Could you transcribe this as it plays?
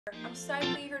I'm so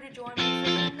eager to join me for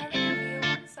another review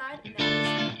inside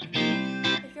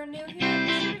Nattie. If you're new here,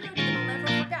 be sure to go to You'll Never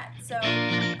Forget. So,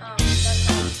 that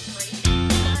sounds great.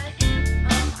 But,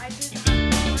 I did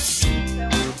have so I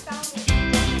found it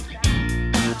like that.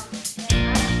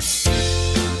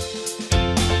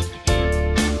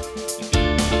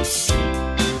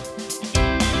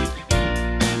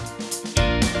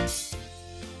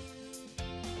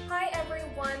 Hi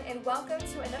everyone, and welcome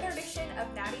to another edition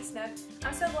of Nattie's Nook.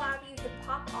 I'm so glad you could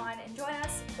pop on and join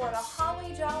us for the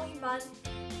holly jolly month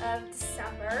of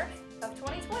December of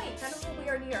 2020. Kind of a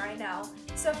weird year, I know.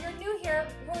 So if you're new here,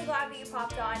 really glad that you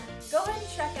popped on. Go ahead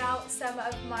and check out some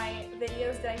of my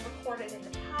videos that I've recorded in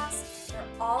the past. They're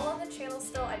all on the channel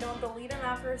still. I don't delete them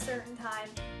after a certain time.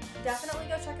 Definitely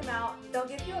go check them out. They'll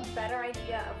give you a better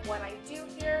idea of what I do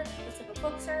here, what type of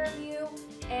books I review,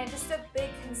 and just a big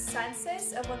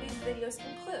consensus of what these videos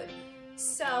include.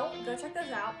 So go check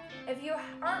those out. If you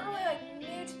aren't really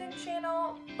new to the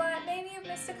channel, but maybe you've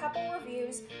missed a couple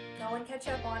reviews, go and catch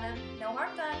up on them. No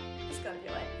harm done, just go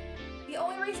do it. The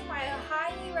only reason why I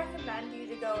highly recommend you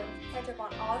to go and catch up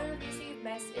on all the reviews that you've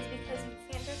missed is because you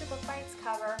can't judge a book by its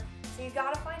cover. So you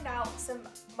gotta find out some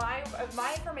of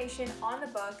my information on the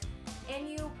book, and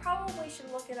you probably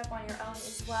should look it up on your own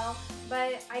as well.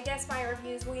 But I guess my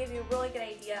reviews will give you a really good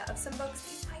idea of some books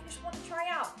that you might just want to try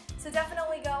out. So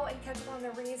definitely go and catch up on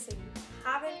the reads that you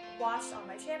haven't watched on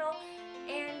my channel.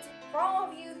 And for all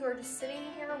of you who are just sitting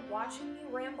here watching me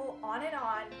ramble on and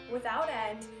on without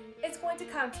end, it's going to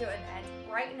come to an end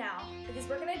right now, because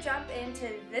we're going to jump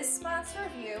into this month's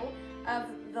review of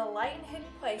The Light in Hidden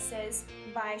Places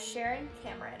by Sharon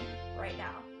Cameron right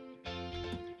now.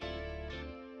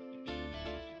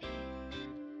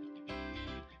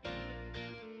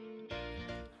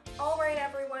 Alright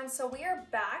everyone, so we are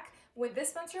back with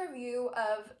this month's review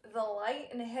of The Light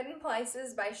in Hidden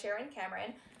Places by Sharon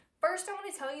Cameron. First, I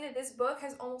want to tell you that this book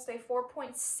has almost a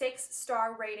 4.6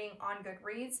 star rating on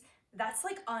Goodreads. That's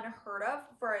like unheard of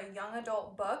for a young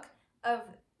adult book of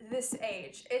this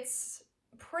age. It's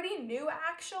pretty new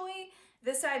actually.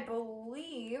 This, I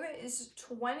believe, is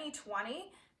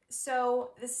 2020.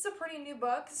 So this is a pretty new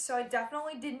book, so I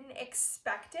definitely didn't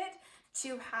expect it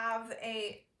to have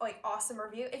a awesome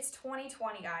review. It's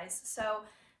 2020, guys, so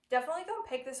definitely go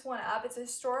pick this one up. It's a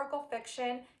historical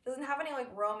fiction. It doesn't have any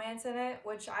romance in it,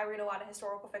 which I read a lot of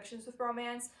historical fictions with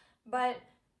romance, but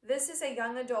this is a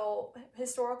young adult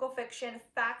historical fiction,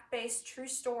 fact-based, true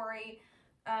story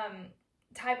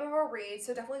type of a read,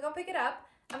 so definitely go pick it up.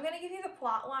 I'm going to give you the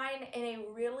plot line in a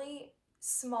really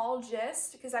small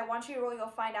gist because I want you to really go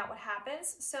find out what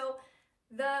happens. So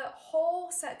the whole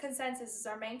consensus is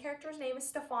our main character's name is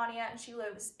Stefania, and she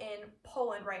lives in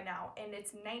Poland right now, and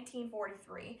it's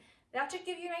 1943. That should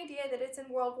give you an idea that it's in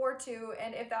World War II,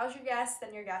 and if that was your guess,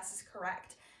 then your guess is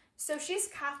correct. So she's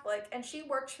Catholic, and she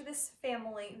works for this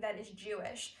family that is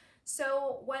Jewish.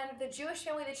 So when the Jewish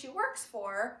family that she works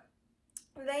for,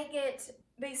 they get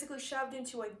basically shoved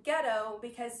into a ghetto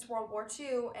because it's World War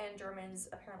II and Germans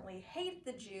apparently hate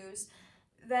the Jews,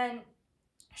 then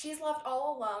she's left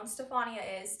all alone,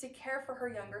 Stefania is, to care for her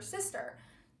younger sister.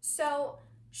 So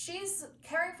she's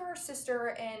caring for her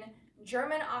sister in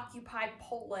German-occupied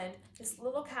Poland, this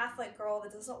little Catholic girl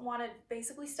that doesn't want to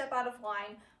basically step out of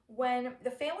line, when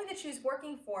the family that she's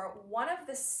working for, one of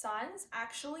the sons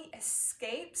actually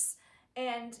escapes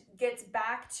and gets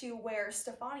back to where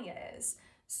Stefania is.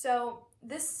 So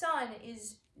this son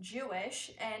is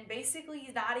Jewish, and basically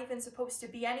he's not even supposed to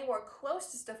be anywhere close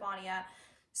to Stefania.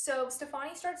 So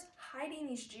Stefania starts hiding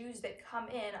these Jews that come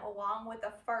in along with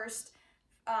the first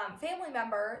family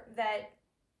member that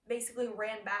basically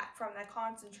ran back from the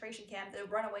concentration camp, the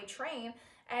runaway train,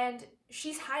 and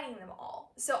she's hiding them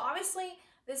all. So obviously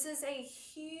this is a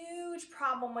huge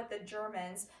problem with the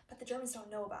Germans, but the Germans don't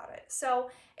know about it. So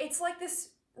it's like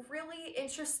this really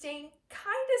interesting, kind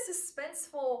of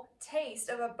suspenseful taste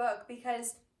of a book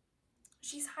because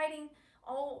she's hiding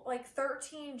all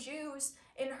 13 Jews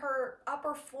in her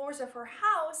upper floors of her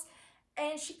house,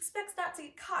 and she expects not to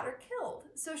get caught or killed.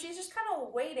 So she's just kind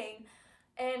of waiting,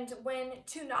 and when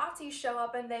two Nazis show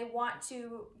up and they want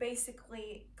to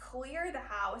basically clear the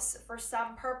house for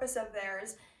some purpose of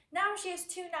theirs, now she has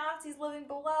two Nazis living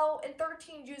below and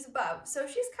 13 Jews above. So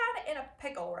she's kind of in a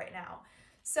pickle right now.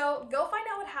 So go find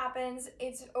out what happens.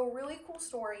 It's a really cool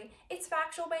story. It's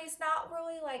factual based, not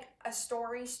really like a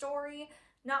story,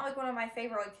 not like one of my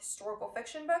favorite historical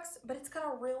fiction books, but it's got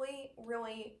a really,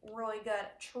 really, really good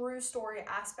true story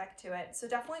aspect to it. So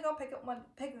definitely go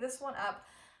pick this one up.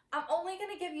 I'm only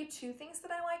going to give you two things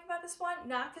that I like about this one,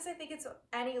 not because I think it's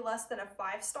any less than a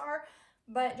 5 star,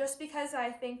 but just because I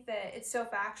think that it's so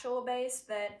factual based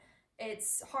that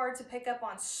It's hard to pick up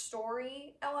on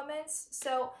story elements.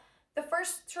 So the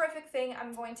first terrific thing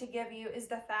I'm going to give you is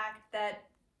the fact that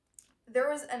there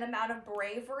was an amount of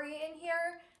bravery in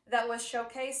here that was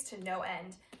showcased to no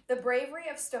end. The bravery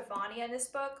of Stefania in this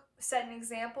book set an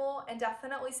example and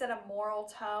definitely set a moral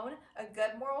tone, a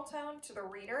good moral tone to the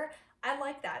reader. I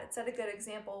like that. It set a good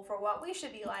example for what we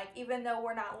should be like, even though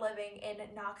we're not living in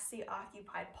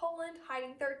Nazi-occupied Poland,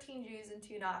 hiding 13 Jews and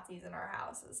 2 Nazis in our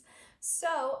houses.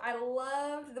 So I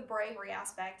loved the bravery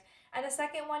aspect. And the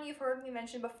second one you've heard me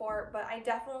mention before, but I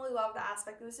definitely love the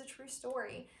aspect that it was a true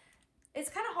story. It's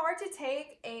kind of hard to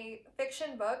take a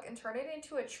fiction book and turn it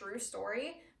into a true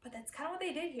story, but that's kind of what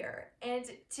they did here. And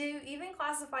to even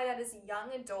classify that as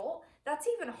young adult, that's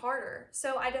even harder.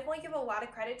 So I definitely give a lot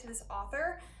of credit to this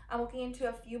author. I'm looking into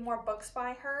a few more books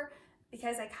by her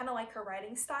because I kind of like her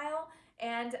writing style,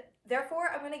 and therefore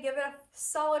I'm going to give it a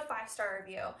solid 5-star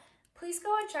review. Please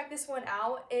go and check this one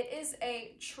out. It is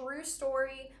a true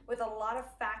story with a lot of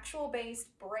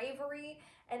factual-based bravery,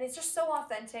 and it's just so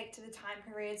authentic to the time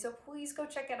period. So please go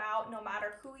check it out no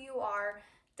matter who you are.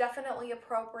 Definitely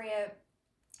appropriate.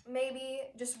 Maybe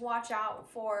just watch out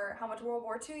for how much World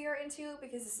War II you're into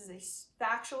because this is a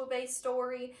factual-based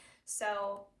story.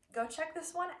 So go check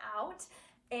this one out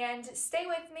and stay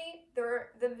with me.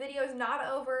 The video is not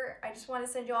over. I just want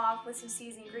to send you off with some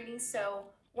season greetings. So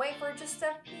wait for just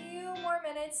a few more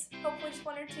minutes, hopefully just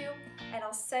 1 or 2, and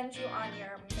I'll send you on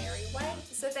your merry way.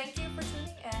 So thank you for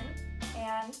tuning in,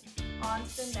 and on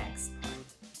to the next part.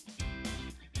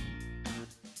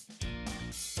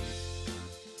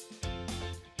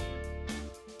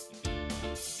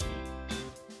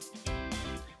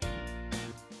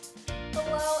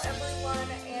 Hello everyone,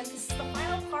 and this is the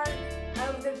final part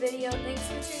of the video. Thanks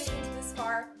for tuning into this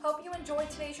far. Hope you enjoyed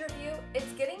today's review.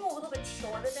 It's getting a little bit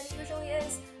shorter than it usually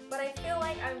is, but I feel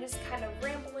like I'm just kind of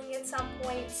rambling at some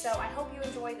point, so I hope you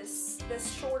enjoy this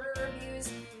shorter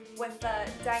reviews with the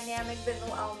dynamic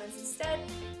visual elements instead.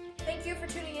 Thank you for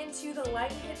tuning in to The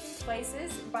Light and Hidden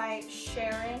Places by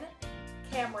Sharon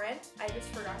Cameron. I just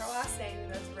forgot her last name,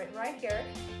 and that's written right here.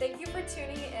 Thank you for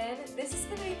tuning in. This is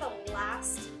going to be the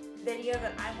last video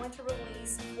that I'm going to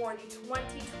release for the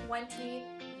 2020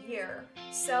 year.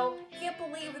 So can't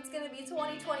believe it's going to be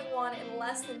 2021 in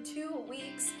less than 2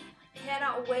 weeks.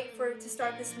 Cannot wait for it to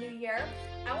start this new year.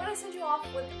 I want to send you off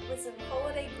with some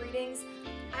holiday greetings.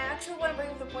 I actually want to bring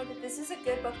up the point that this is a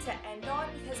good book to end on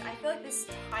because I feel like this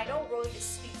title really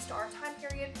just speaks to our time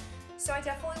period. So I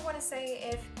definitely want to say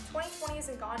if 2020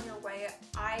 hasn't gone your way,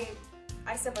 I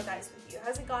sympathize with you. It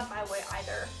hasn't gone my way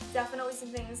either. Definitely some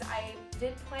things I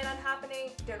did plan on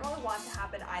happening, didn't really want to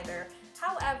happen either.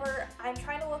 However, I'm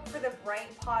trying to look for the bright,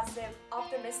 positive,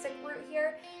 optimistic route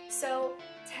here. So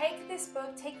take this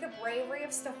book, take the bravery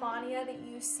of Stefania that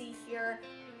you see here,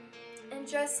 and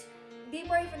just be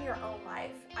brave in your own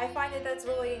life. I find that that's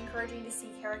really encouraging to see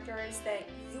characters that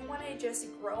you want to just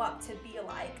grow up to be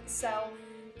like. So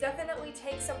definitely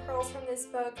take some pearls from this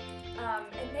book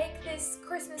and make this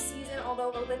Christmas season, although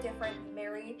a little bit different,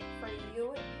 merry for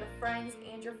you, your friends,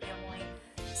 and your family.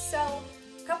 So,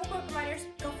 a couple quick reminders.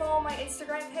 Go follow my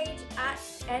Instagram page at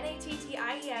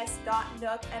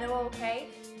natties.nook, N-O-O-K.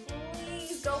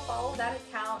 Please go follow that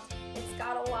account. It's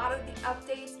got a lot of the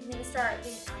updates. I'm going to start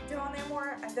being active on there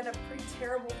more. I've done a pretty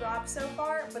terrible job so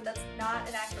far, but that's not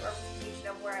an accurate representation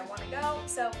of where I want to go.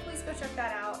 So please go check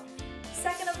that out.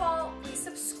 Second of all, please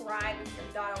subscribe if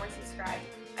you're not already subscribed.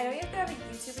 I know you have to have a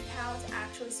YouTube account to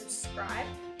actually subscribe,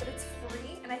 but it's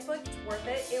free and I feel like it's worth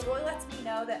it. It really lets me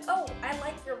know that, oh, I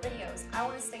like your videos. I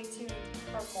want to stay tuned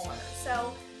for more.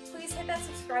 So please hit that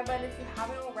subscribe button if you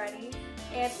haven't already,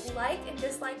 and like and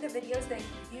dislike the videos that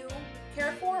you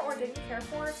cared for or didn't care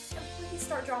for, and please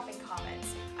start dropping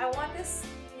comments. I want this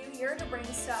new year to bring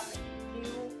some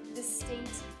new,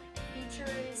 distinct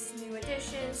features, new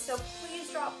additions, so please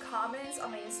drop comments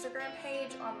on my Instagram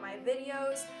page, on my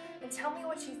videos, and tell me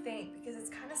what you think, because it's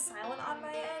kind of silent on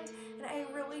my end, and I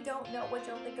really don't know what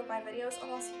you'll think of my videos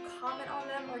unless you comment on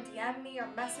them or DM me or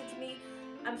message me.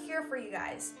 I'm here for you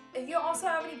guys. If you also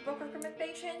have any book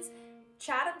recommendations,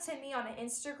 chat them to me on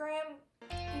Instagram.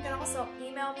 You can also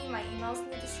email me. My email's in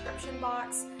the description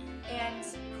box. And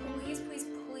please, please,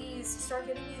 please start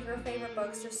giving me your favorite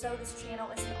books, just so this channel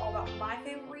isn't all about my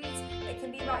favorite reads. It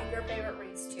can be about your favorite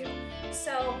reads too.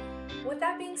 So with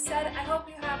that being said, I hope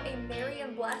you have a merry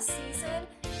and blessed season,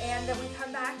 and that we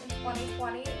come back in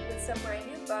 2020 with some brand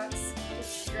new books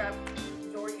to cheer up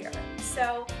your year.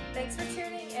 So thanks for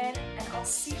tuning in, and I'll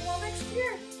see you all next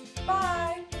year.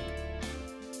 Bye!